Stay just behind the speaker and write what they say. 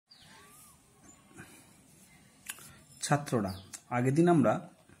ছাত্ররা, আগের দিন আমরা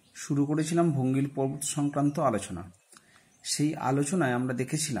শুরু করেছিলাম ভঙ্গিল পর্বত সংক্রান্ত আলোচনা। সেই আলোচনায় আমরা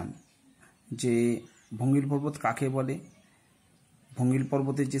দেখেছিলাম যে ভঙ্গিল পর্বত কাকে বলে, ভঙ্গিল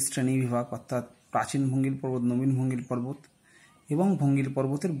পর্বতের যে শ্রেণী বিভাগ অর্থাৎ প্রাচীন ভঙ্গিল পর্বত, নবীন ভঙ্গিল পর্বত এবং ভঙ্গিল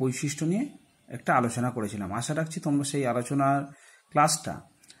পর্বতের বৈশিষ্ট্য নিয়ে একটা আলোচনা করেছিলাম। আশা রাখছি তোমরা সেই আলোচনার ক্লাসটা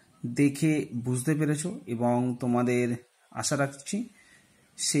দেখে বুঝতে পেরেছো এবং তোমাদের আশা রাখছি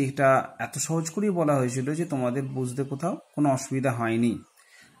সেইটা এত সহজ করেই বলা হয়েছিল যে তোমাদের বুঝতে কোথাও কোনো অসুবিধা হয়নি।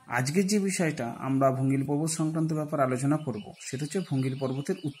 আজকের যে বিষয়টা আমরা ভঙ্গিল পর্বত সংক্রান্ত ব্যাপার আলোচনা করব সেটা হচ্ছে ভঙ্গিল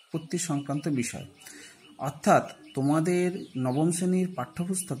পর্বতের উৎপত্তি সংক্রান্ত বিষয়। অর্থাৎ তোমাদের নবম শ্রেণীর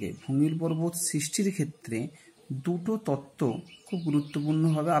পাঠ্যপুস্তকে ভঙ্গিল পর্বত সৃষ্টির ক্ষেত্রে দুটো তত্ত্ব খুব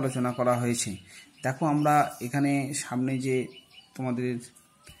গুরুত্বপূর্ণভাবে আলোচনা করা হয়েছে। দেখো, আমরা এখানে সামনে যে তোমাদের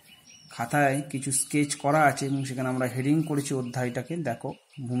খাতায় কিছু স্কেচ করা আছে এবং সেখানে আমরা হেডিং করেছি অধ্যায়টাকে। দেখো,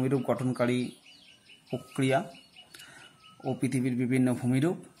 ভূমিরূপ গঠনকারী প্রক্রিয়া ও পৃথিবীর বিভিন্ন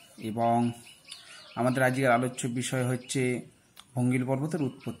ভূমিরূপ, এবং আমাদের আজকের আলোচ্য বিষয় হচ্ছে ভঙ্গিল পর্বতের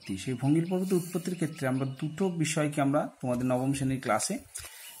উৎপত্তি। সেই ভঙ্গিল পর্বতের উৎপত্তির ক্ষেত্রে আমরা দুটো বিষয়কে আমরা তোমাদের নবম শ্রেণীর ক্লাসে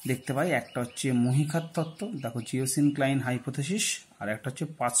দেখতে পাই। একটা হচ্ছে মহীখাত তত্ত্ব, দেখো জিওসিনক্লাইন হাইপোথেসিস, আর একটা হচ্ছে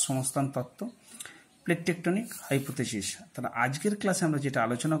পাঁচ সংস্থান তত্ত্ব, প্লেট টেকটনিক হাইপোথেসিস। তাহলে আজকের ক্লাসে আমরা যেটা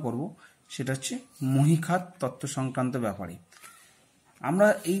আলোচনা করব সেটা হচ্ছে মহীখাত তত্ত্ব সংক্রান্ত ব্যাপারে। আমরা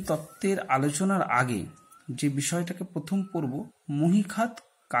এই তত্ত্বের আলোচনার আগে যে বিষয়টাকে প্রথম পড়ব, মহীখাত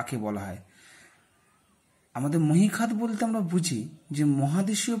কাকে বলা হয়। আমাদের মহীখাত বলতে আমরা বুঝি যে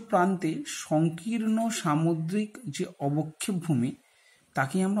মহাদেশীয় প্রান্তে সংকীর্ণ সামুদ্রিক যে অবক্ষেপ ভূমি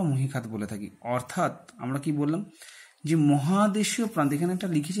তাকে আমরা মহীখাত বলে থাকি। অর্থাৎ আমরা কি বললাম যে মহাদেশীয় প্রান্তে, এখানে একটা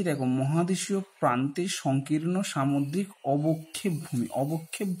লিখেছি দেখো, মহাদেশীয় প্রান্তে সংকীর্ণ সামুদ্রিক অবক্ষেপ ভূমি।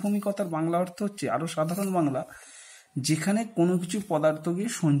 অবক্ষেপ ভূমি কথার বাংলা অর্থ হচ্ছে, আরো সাধারণ বাংলা, যেখানে কোনো কিছু পদার্থ গিয়ে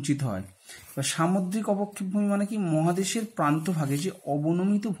সঞ্চিত হয়। এবার সামুদ্রিক অবক্ষেপ ভূমি মানে কি, মহাদেশের প্রান্তভাগে যে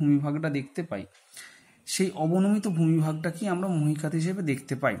অবনমিত ভূমিভাগটা দেখতে পাই, সেই অবনমিত ভূমিভাগটাকে আমরা মহীখাত হিসেবে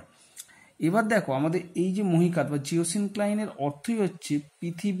দেখতে পাই। এবার দেখো, আমাদের এই যে মহীখাত বা জিওসিনক্লাইনের অর্থই হচ্ছে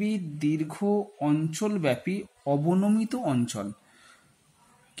পৃথিবীর দীর্ঘ অঞ্চলব্যাপী অবনমিত অঞ্চল।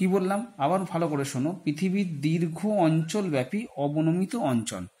 কি বললাম আবার ভালো করে শোনো, পৃথিবীর দীর্ঘ অঞ্চলব্যাপী অবনমিত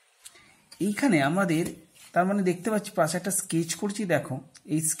অঞ্চল। এইখানে আমাদের তার মানে দেখতে পাচ্ছি, পাশে একটা স্কেচ করছি। দেখো,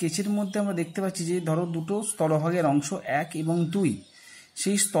 এই স্কেচের মধ্যে আমরা দেখতে পাচ্ছি যে ধরো দুটো স্থলভাগের অংশ 1 এবং 2,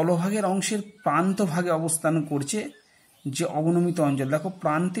 সেই স্থলভাগের অংশের প্রান্তভাগে অবস্থান করছে যে অবনমিত অঞ্চল। দেখো,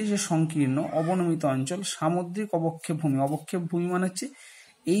 প্রান্তে যে সংকীর্ণ অবনমিত অঞ্চল, সামুদ্রিক অবক্ষেপ ভূমি। অবক্ষেপ ভূমি মানে হচ্ছে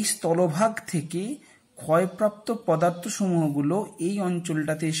এই স্থলভাগ থেকে ক্ষয়প্রাপ্ত পদার্থ সমূহগুলো এই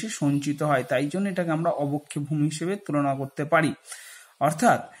অঞ্চলটাতে এসে সঞ্চিত হয়, তাই জন্য এটাকে আমরা অবক্ষেপ ভূমি হিসেবে তুলনা করতে পারি।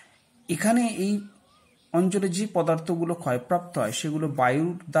 অর্থাৎ এখানে এই অঞ্চলে যে পদার্থগুলো ক্ষয়প্রাপ্ত হয় সেগুলো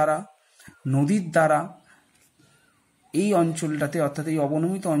বায়ুর দ্বারা, নদীর দ্বারা এই অঞ্চলটাতে অর্থাৎ এই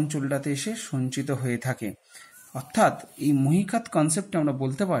অবনমিত অঞ্চলটাতে এসে সঞ্চিত হয়ে থাকে। অর্থাৎ এই মহীখাত কনসেপ্টে আমরা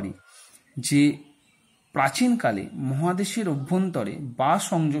বলতে পারি যে প্রাচীনকালে মহাদেশের অভ্যন্তরে বা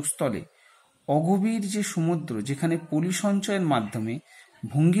সংযোগস্থলে অগভীর যে সমুদ্র, যেখানে পলি সঞ্চয়ের মাধ্যমে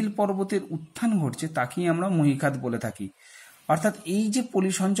ভঙ্গিল পর্বতের উত্থান ঘটছে, তাকেই আমরা মহীখাত বলে থাকি। অর্থাৎ এই যে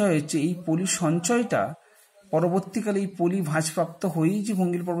পলি সঞ্চয় হচ্ছে, এই পলি সঞ্চয়টা পরবর্তীকালে এই পলি ভাঁজপ্রাপ্ত হয়েই যে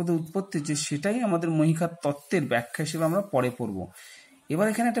ভঙ্গিল পর্বতের উৎপত্তি হচ্ছে, সেটাই আমাদের মহীখাত তত্ত্বের ব্যাখ্যা হিসেবে আমরা পরে পড়ব। এবার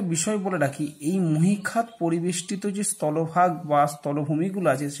এখানে একটা বিষয় বলে রাখি, এই মহীখাত পরিবেষ্টিত যে স্থলভাগ বা স্থলভূমিগুলো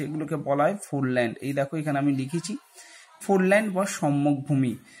আছে সেগুলোকে বলা হয় ফোরল্যান্ড। এই দেখো, এখানে আমি লিখেছি ফোরল্যান্ড বা সম্মুখ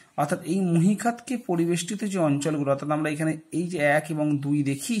ভূমি। অর্থাৎ এই মহীখাতকে পরিবেষ্টিত যে অঞ্চলগুলো, অর্থাৎ আমরা এখানে এই যে 1 এবং 2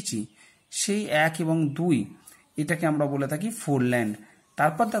 দেখিয়েছি, সেই 1 এবং 2 এটাকে আমরা বলে থাকি ফোরল্যান্ড।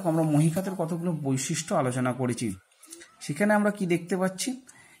 তারপর দেখো, আমরা মহীখাতের কতগুলো বৈশিষ্ট্য আলোচনা করেছি। সেখানে আমরা কি দেখতে পাচ্ছি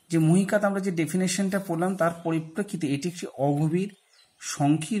যে মহীখাত আমরা যে ডেফিনেশনটা পড়লাম তার পরিপ্রেক্ষিতে এটি একটি অগভীর,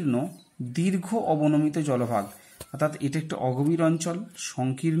 সংকীর্ণ, দীর্ঘ অবনমিত জলভাগ। অর্থাৎ এটা একটি অগভীর অঞ্চল,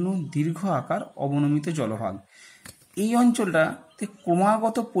 সংকীর্ণ, দীর্ঘ আকার অবনমিত জলভাগ। এই অঞ্চলটাতে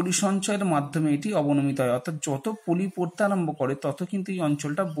ক্রমাগত পলি সঞ্চয়ের মাধ্যমে এটি অবনমিত হয়। অর্থাৎ যত পলি পড়তে আরম্ভ করে তত কিন্তু এই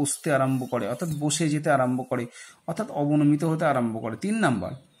অঞ্চলটা বসতে আরম্ভ করে, অর্থাৎ বসে যেতে আরম্ভ করে, অর্থাৎ অবনমিত হতে আরম্ভ করে। 3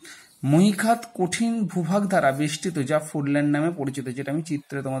 নাম্বার, মহীখাত কঠিন ভূভাগ দ্বারা বেষ্টিত, যা ফোরল্যান্ড নামে পরিচিত, যেটা আমি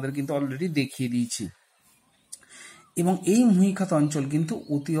চিত্রে তোমাদের কিন্তু অলরেডি দেখিয়ে দিয়েছি। এবং এই মহীখাত অঞ্চল কিন্তু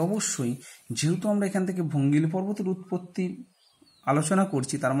অতি অবশ্যই, যেহেতু আমরা এখান থেকে ভঙ্গিল পর্বতের উৎপত্তি আলোচনা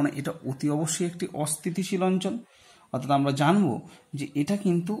করছি, তার মানে এটা অতি অবশ্যই একটি অস্থিতিশীল অঞ্চল। অর্থাৎ আমরা জানবো যে এটা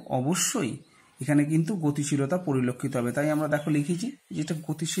কিন্তু অবশ্যই এখানে কিন্তু গতিশীলতা পরিলক্ষিত হবে, তাই আমরা দেখো লিখেছি যে এটা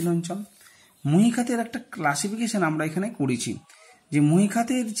গতিশীল অঞ্চল। মহীখাতের একটা ক্লাসিফিকেশন আমরা এখানে করেছি যে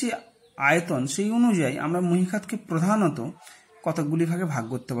মহীখাতের যে আয়তন, সেই অনুযায়ী আমরা মহীখাতকে প্রধানত কতগুলি ভাগে ভাগ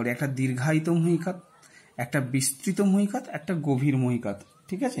করতে পারি। একটা দীর্ঘায়িত মহীখাত, একটা বিস্তৃত মহীখাত, একটা গভীর মহীখাত।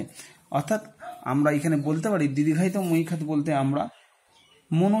 ঠিক আছে, অর্থাৎ আমরা এখানে বলতে পারি দীর্ঘায়িত মহীখাত বলতে আমরা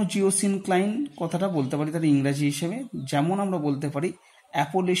মোনোজিওসিনক্লাইন কথাটা বলতে পারি তার ইংরাজি হিসেবে। যেমন আমরা বলতে পারি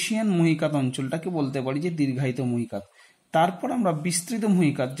অ্যাপোলেশিয়ান মহীখাত অঞ্চলটাকে বলতে পারি যে দীর্ঘায়িত মহীখাত। তারপর আমরা বিস্তৃত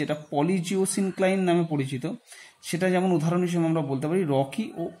মহীখাত যেটা পলিজিওসিনক্লাইন নামে পরিচিত, সেটা যেমন উদাহরণ হিসেবে আমরা বলতে পারি রকি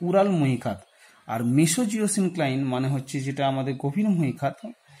ও উরাল মহীখাত। আর মেসোজিওসিনক্লাইন মানে হচ্ছে যেটা আমাদের গভীর মহীখাত,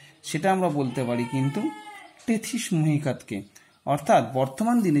 সেটা আমরা বলতে পারি কিন্তু টেথিস মহীখাতকে। অর্থাৎ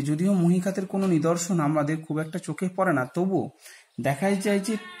বর্তমান দিনে যদিও মহীখাতের কোনো নিদর্শন আমাদের খুব একটা চোখে পড়ে না, তবুও দেখা যায়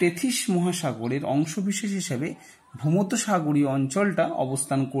যে টেথিস মহাসাগরের অংশবিশেষ হিসেবে ভূমধ্যসাগরীয় অঞ্চলটা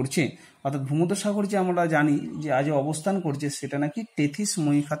অবস্থান করছে। অর্থাৎ ভূমধ্যসাগর যে আমরা জানি যে আজ অবস্থান করছে, সেটা নাকি টেথিস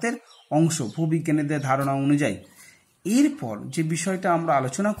মহীখাতের অংশ ভূবিজ্ঞানীদের ধারণা অনুযায়ী। এরপর যে বিষয়টা আমরা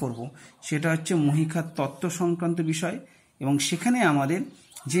আলোচনা করব সেটা হচ্ছে মহীখাত তত্ত্ব সংক্রান্ত বিষয়, এবং সেখানে আমাদের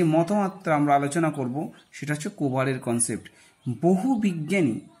যে মতমাত্রা আমরা আলোচনা করব সেটা হচ্ছে কোবারের কনসেপ্ট। বহু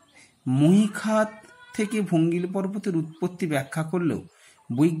বিজ্ঞানী মহীখাত থেকে ভঙ্গিল পর্বতের উৎপত্তি ব্যাখ্যা করলেও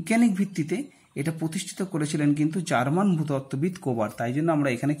বৈজ্ঞানিক ভিত্তিতে এটা প্রতিষ্ঠিত করেছিলেন কিন্তু জার্মান ভূতত্ত্ববিদ কোবার। তাই জন্য আমরা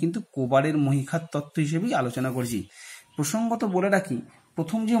এখানে কিন্তু কোবারের মহীখাত তত্ত্ব হিসেবেই আলোচনা করছি। প্রসঙ্গত বলে রাখি,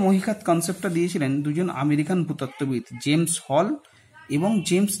 প্রথম যে মহীখাত কনসেপ্টটা দিয়েছিলেন দুজন আমেরিকান ভূতত্ত্ববিদ, জেমস হল এবং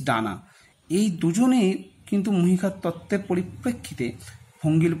জেমস ডানা। এই দুজনে কিন্তু মহীখাত তত্ত্বের পরিপ্রেক্ষিতে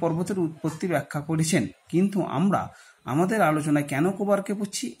ভঙ্গিল পর্বতের উৎপত্তি ব্যাখ্যা করেছেন। কিন্তু আমরা আমাদের আলোচনায় কেন কোবারকে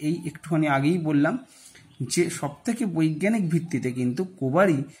পড়ছি এই একটুখানি আগেই বললাম যে সবথেকে বৈজ্ঞানিক ভিত্তিতে কিন্তু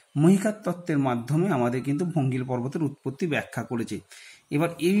কোবারই মহীখাত তত্ত্বের মাধ্যমে আমাদের কিন্তু ভঙ্গিল পর্বতের উৎপত্তি ব্যাখ্যা করেছে। এবার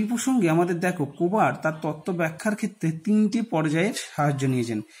এই প্রসঙ্গে আমাদের দেখো কোবার তার তত্ত্ব ব্যাখ্যার ক্ষেত্রে 3টি পর্যায়ের সাহায্য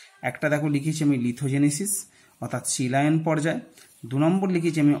নিয়েছেন। একটা দেখো লিখেছি আমি লিথোজেনেসিস অর্থাৎ শিলায়ন পর্যায়, 2 নম্বর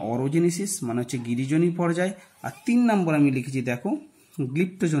লিখেছি আমি অরোজেনেসিস মানে হচ্ছে গিরিজনী পর্যায়, আর 3 নম্বর আমি লিখেছি দেখো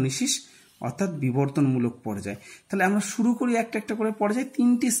গ্লিপ্টোজেনেসিস অর্থাৎ বিবর্তনমূলক পর্যায়। তাহলে আমরা শুরু করি একটা একটা করে পর্যায়ে।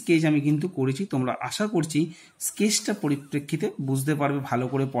 3টি স্কেচ আমি কিন্তু করেছি, তোমরা আশা করছি স্কেচটা পরিপ্রেক্ষিতে বুঝতে পারবে ভালো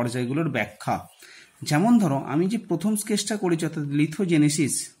করে পর্যায়গুলোর ব্যাখ্যা। যেমন ধরো আমি যে প্রথম স্কেচটা করেছি অর্থাৎ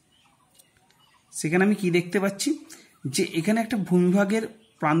লিথোজেনেসিস, সেখানে আমি কি দেখতে পাচ্ছি যে এখানে একটা ভূমিভাগের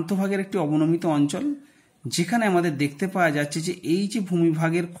প্রান্তভাগের একটি অবনমিত অঞ্চল, যেখানে আমাদের দেখতে পাওয়া যাচ্ছে যে এই যে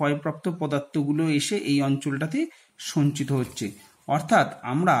ভূমিভাগের ক্ষয়প্রাপ্ত পদার্থগুলো এসে এই অঞ্চলটাতে সঞ্চিত হচ্ছে। অর্থাৎ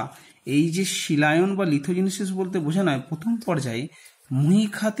আমরা এই যে শিলায়ন বা লিথোজেনেসিস বলতে বোঝা নয়, প্রথম পর্যায়ে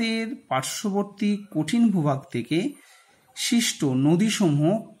মহীখাতের পার্শ্ববর্তী কঠিন ভূভাগ থেকে সৃষ্ট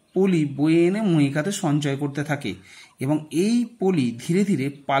নদীসমূহ পলি বয়ে এনে মহীখাতে সঞ্চয় করতে থাকে এবং এই পলি ধীরে ধীরে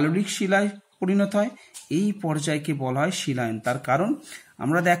পাললিক শিলায় পরিণত হয়। এই পর্যায়কে বলা হয় শিলায়ন। তার কারণ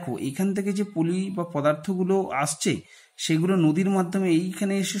আমরা দেখো এখান থেকে যে পলি বা পদার্থগুলো আসছে সেগুলো নদীর মাধ্যমে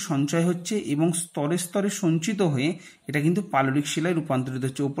এইখানে এসে সঞ্চয় হচ্ছে এবং স্তরে স্তরে সঞ্চিত হয়ে এটা কিন্তু পাললিক শিলায় রূপান্তরিত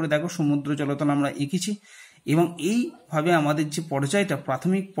হচ্ছে। উপরে দেখো সমুদ্র জলতল আমরা এঁকেছি এবং এইভাবে আমাদের যে পর্যায়টা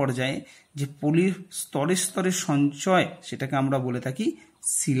প্রাথমিক পর্যায়ে যে পলির স্তরে স্তরে সঞ্চয় সেটাকে আমরা বলে থাকি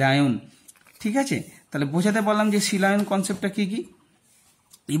শিলায়ন। ঠিক আছে, তাহলে বোঝাতে পারলাম যে শিলায়ন কনসেপ্টটা কি কি।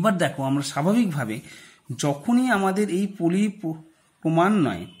 এবার দেখো আমরা স্বাভাবিকভাবে যখনই আমাদের এই পলি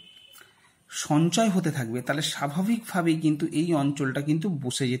ক্রমান্বয়ে সঞ্চয় হতে থাকবে তাহলে স্বাভাবিকভাবেই কিন্তু এই অঞ্চলটা কিন্তু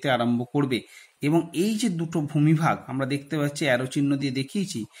বসে যেতে আরম্ভ করবে এবং এই যে দুটো ভূমিভাগ আমরা দেখতে পাচ্ছি অ্যারো চিহ্ন দিয়ে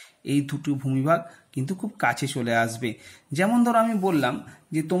দেখিয়েছি, এই দুটো ভূমিভাগ কিন্তু খুব কাছে চলে আসবে। যেমন ধরো আমি বললাম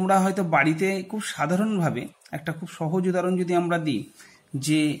যে তোমরা হয়তো বাড়িতে খুব সাধারণভাবে একটা খুব সহজ উদাহরণ যদি আমরা দিই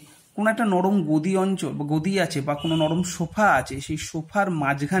যে কোনো একটা নরম গদি অঞ্চল বা গদি আছে বা কোনো নরম সোফা আছে, সেই সোফার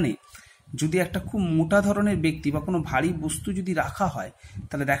মাঝখানে যদি একটা খুব মোটা ধরনের ব্যক্তি বা কোনো ভারী বস্তু যদি রাখা হয়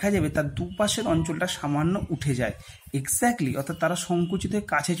তাহলে দেখা যাবে তার দুপাশের অঞ্চলটা সামান্য উঠে যায় এক্স্যাক্টলি, অর্থাৎ তারা সংকুচিত হয়ে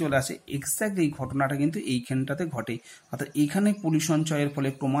কাছে চলে আসে। এক্স্যাক্টলি এই ঘটনাটা কিন্তু এইখানটাতে ঘটে। অর্থাৎ এইখানে পলি সঞ্চয়ের ফলে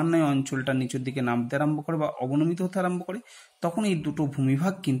ক্রমান্বয়ে অঞ্চলটা নিচের দিকে নামতে আরম্ভ করে বা অবনমিত হতে আরম্ভ করে, তখন এই দুটো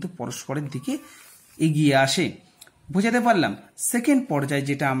ভূমিভাগ কিন্তু পরস্পরের দিকে এগিয়ে আসে। বোঝাতে পারলাম। সেকেন্ড পর্যায়ে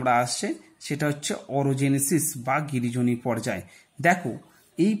যেটা আমরা আসছে সেটা হচ্ছে অরোজেনেসিস বা গিরিজনী পর্যায়। দেখো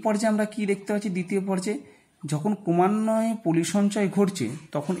এই পর্যায়ে আমরা কি দেখতে পাচ্ছি, দ্বিতীয় পর্যায়ে যখন ক্রমান্বয়ে পলি সঞ্চয় ঘটছে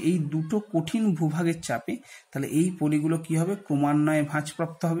তখন এই দুটো কঠিন ভূভাগের চাপে তাহলে এই পলিগুলো কি হবে, ক্রমান্বয়ে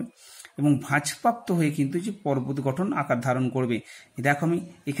ভাঁজপ্রাপ্ত হবে এবং ভাঁজপ্রাপ্ত হয়ে কিন্তু যে পর্বত গঠন আকার ধারণ করবে। দেখো আমি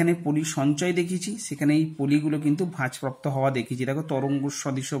এখানে পলি সঞ্চয় দেখিয়েছি, সেখানে এই পলিগুলো কিন্তু ভাঁজপ্রাপ্ত হওয়া দেখিয়েছি। দেখো তরঙ্গ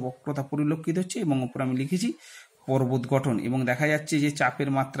সদৃশ বক্রতা পরিলক্ষিত হচ্ছে এবং উপরে আমি লিখেছি পর্বত গঠন, এবং দেখা যাচ্ছে যে চাপের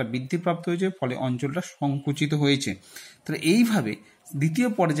মাত্রা বৃদ্ধিপ্রাপ্ত হয়েছে ফলে অঞ্চলটা সংকুচিত হয়েছে। তাহলে এইভাবে দ্বিতীয়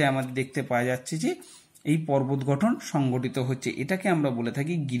পর্যায়ে আমাদের দেখতে পাওয়া যাচ্ছে যে এই পর্বত গঠন সংগঠিত হচ্ছে, এটাকে আমরা বলে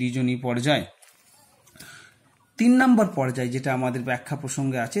থাকি গিরিজনী পর্যায়। 3 নম্বর পর্যায় যেটা আমাদের ব্যাখ্যা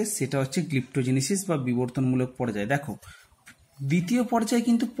প্রসঙ্গে আছে সেটা হচ্ছে গ্লিপ্টোজেনেসিস বা বিবর্তনমূলক পর্যায়। দেখো দ্বিতীয় পর্যায়ে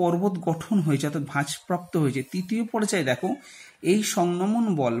কিন্তু পর্বত গঠন হয়েছে, অর্থাৎ ভাঁজপ্রাপ্ত হয়েছে। তৃতীয় পর্যায়ে দেখো এই সংনমন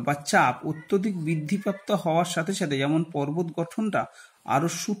বল বা চাপ অত্যধিক বৃদ্ধিপ্রাপ্ত হওয়ার সাথে সাথে যেমন পর্বত গঠনটা আরো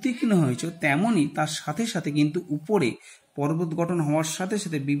সুতীক্ষ্ণ হয়েছে, তেমনই তার সাথে সাথে কিন্তু উপরে পর্বত গঠন হওয়ার সাথে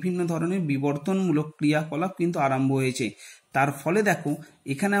সাথে বিভিন্ন ধরনের বিবর্তনমূলক ক্রিয়াকলাপ কিন্তু আরম্ভ হয়েছে। তার ফলে দেখো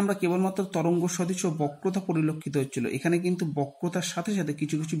এখানে আমরা কেবলমাত্র তরঙ্গ সদৃশ বক্রতা পরিলক্ষিত হচ্ছিল, এখানে কিন্তু বক্রতার সাথে সাথে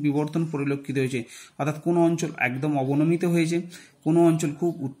কিছু কিছু বিবর্তন পরিলক্ষিত হয়েছে, অর্থাৎ কোনো অঞ্চল একদম অবনমিত হয়েছে, কোনো অঞ্চল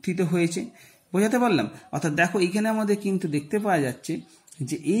খুব উত্থিত হয়েছে। বোঝাতে পারলাম? অর্থাৎ দেখো এখানে আমাদের কিন্তু দেখতে পাওয়া যাচ্ছে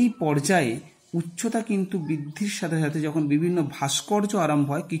যে এই পর্যায়ে উচ্চতা কিন্তু বৃদ্ধির সাথে সাথে যখন বিভিন্ন ভাস্কর্য আরম্ভ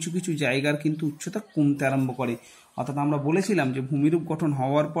হয়, কিছু কিছু জায়গার কিন্তু উচ্চতা কমতে আরম্ভ করে। অর্থাৎ আমরা বলেছিলাম যে ভূমিরূপ গঠন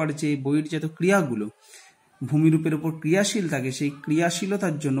হওয়ার পর যে বহির্জাত ক্রিয়াগুলো ভূমিরূপের উপর ক্রিয়াশীল থাকে, সেই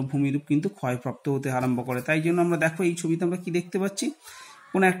ক্রিয়াশীলতার জন্য ভূমিরূপ কিন্তু ক্ষয়প্রাপ্ত হতে আরম্ভ করে। তাই জন্য আমরা দেখো এই ছবিতে আমরা কি দেখতে পাচ্ছি,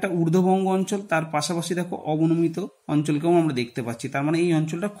 কোনো একটা ঊর্ধ্ববঙ্গ অঞ্চল, তার পাশাপাশি দেখো অবনমিত অঞ্চলকেও আমরা দেখতে পাচ্ছি। তার মানে এই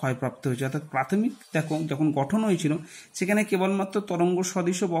অঞ্চলটা ক্ষয়প্রাপ্ত হয়েছে। অর্থাৎ প্রাথমিক দেখো যখন গঠন হয়েছিল সেখানে কেবলমাত্র তরঙ্গ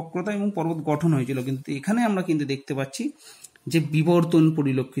সদৃশ বক্রতা এবং পর্বত গঠন হয়েছিল, কিন্তু এখানে আমরা কিন্তু দেখতে পাচ্ছি যে বিবর্তন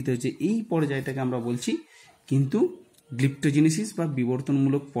পরিলক্ষিত হয়েছে। এই পর্যায়টাকে আমরা বলছি কিন্তু গ্লিপ্টোজেনেসিস বা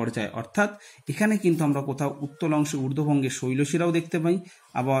বিবর্তনমূলক পর্যায়। অর্থাৎ এখানে কিন্তু আমরা কোথাও উত্তল অংশে ঊর্ধ্ববঙ্গে শৈলশিরাও দেখতে পাই,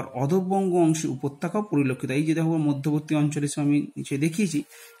 আবার অধবঙ্গ অংশে উপত্যকাও পরিলক্ষিত। এই যে দেখো মধ্যবর্তী অঞ্চল হিসেবে আমি নিচে দেখিয়েছি,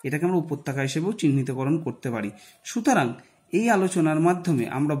 এটাকে আমরা উপত্যকা হিসেবেও চিহ্নিতকরণ করতে পারি। সুতরাং এই আলোচনার মাধ্যমে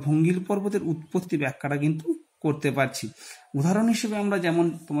আমরা ভঙ্গিল পর্বতের উৎপত্তি ব্যাখ্যাটা কিন্তু করতে পারছি। উদাহরণ হিসেবে আমরা যেমন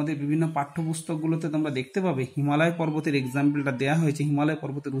তোমাদের বিভিন্ন পাঠ্যপুস্তকগুলোতে তোমরা দেখতে পাবে হিমালয় পর্বতের এক্সাম্পলটা দেওয়া হয়েছে, হিমালয়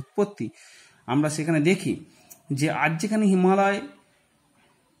পর্বতের উৎপত্তি। আমরা সেখানে দেখি যে আজ যেখানে হিমালয়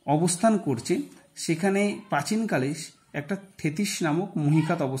অবস্থান করছে সেখানে প্রাচীনকালে একটা থেতিস নামক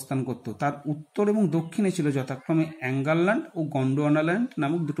মহীখাত অবস্থান করত। তার উত্তর এবং দক্ষিণে ছিল যথাক্রমে অ্যাঙ্গারল্যান্ড ও গন্ডোয়ানাল্যান্ড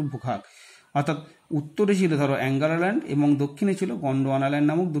নামক দুটো ভূভাগ। অর্থাৎ উত্তরে ছিল ধরো অ্যাঙ্গারল্যান্ড এবং দক্ষিণে ছিল গন্ডোয়ানাল্যান্ড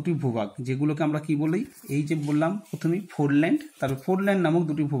নামক দুটি ভূভাগ, যেগুলোকে আমরা কি বলি, এই যে বললাম প্রথমেই ফোরল্যান্ড, তার ফোরল্যান্ড নামক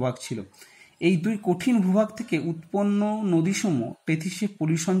দুটি ভূভাগ ছিল। এই দুই কঠিন ভূভাগ থেকে উৎপন্ন নদীসমূহ টেথিসে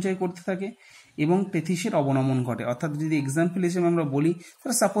পরিসঞ্চয় করতে থাকে এবং টেথিসের অবনমন ঘটে। অর্থাৎ যদি এক্সাম্পল হিসেবে আমরা বলি,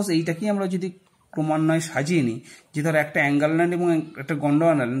 তাহলে সাপোজ এইটাকেই আমরা যদি ক্রমান্বয়ে সাজিয়ে নিই যে ধরো একটা অ্যাঙ্গারল্যান্ড এবং একটা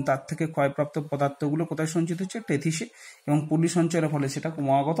গন্ডোয়ানাল্যান্ড, তার থেকে ক্ষয়প্রাপ্ত পদার্থগুলো কোথায় সঞ্চিত হচ্ছে, টেথিসে, এবং পলি সঞ্চয়ের ফলে সেটা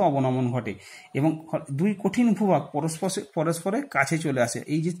ক্রমাগত অবনমন ঘটে এবং দুই কঠিন ভূভাগ পরস্পরের কাছে চলে আসে।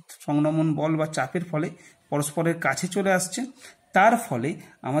 এই যে সংনমন বল বা চাপের ফলে পরস্পরের কাছে চলে আসছে, তার ফলে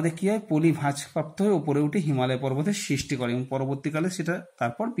আমাদের কি হয়, পলি ভাঁজপ্রাপ্ত হয়ে উপরে উঠে হিমালয় পর্বতের সৃষ্টি করে এবং পরবর্তীকালে সেটা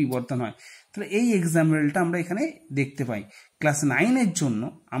তারপর বিবর্তন হয়। তাহলে এই এক্সাম্পলটা আমরা এখানে দেখতে পাই। ক্লাস 9-এর জন্য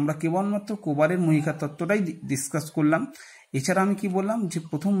আমরা কেবলমাত্র কোবারের মহীখাত তত্ত্বটাই ডিসকাস করলাম। এছাড়া আমি কি বললাম যে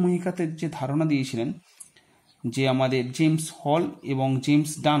প্রথম মহীখাতের যে ধারণা দিয়েছিলেন যে আমাদের জেমস হল এবং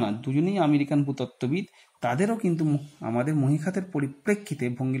জেমস ডানার, দুজনেই আমেরিকান ভূতত্ত্ববিদ, তাদেরও কিন্তু আমাদের মহীখাতের পরিপ্রেক্ষিতে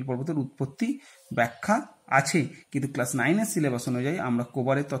ভঙ্গিল পর্বতের উৎপত্তি ব্যাখ্যা আছে, কিন্তু ক্লাস 9-এর সিলেবাস অনুযায়ী আমরা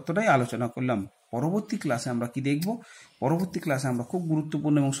কোবারের তত্ত্বটাই আলোচনা করলাম। পরবর্তী ক্লাসে আমরা কি দেখব, পরবর্তী ক্লাসে আমরা খুব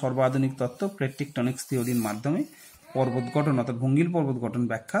গুরুত্বপূর্ণ এবং সর্বাধুনিক তত্ত্ব প্লেট টেকটনিক্স থিওরির মাধ্যমে পর্বত গঠন অর্থাৎ ভঙ্গিল পর্বত গঠন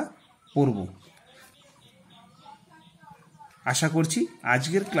ব্যাখ্যা করব। আশা করছি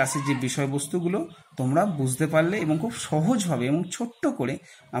আজকের ক্লাসের যে বিষয়বস্তুগুলো তোমরা বুঝতে পারলে এবং খুব সহজভাবে এবং ছোট্ট করে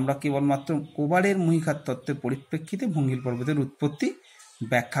আমরা কেবলমাত্র কোবারের মহীখাত তত্ত্বের পরিপ্রেক্ষিতে ভঙ্গিল পর্বতের উৎপত্তি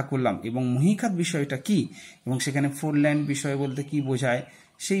ব্যাখ্যা করলাম এবং মহীখাত বিষয়টা কি এবং সেখানে ফোরল্যান্ড বিষয় বলতে কি বোঝায়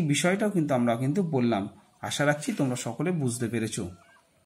সেই বিষয়টাও কিন্তু আমরা বললাম। আশা রাখছি তোমরা সকলে বুঝতে পেরেছো।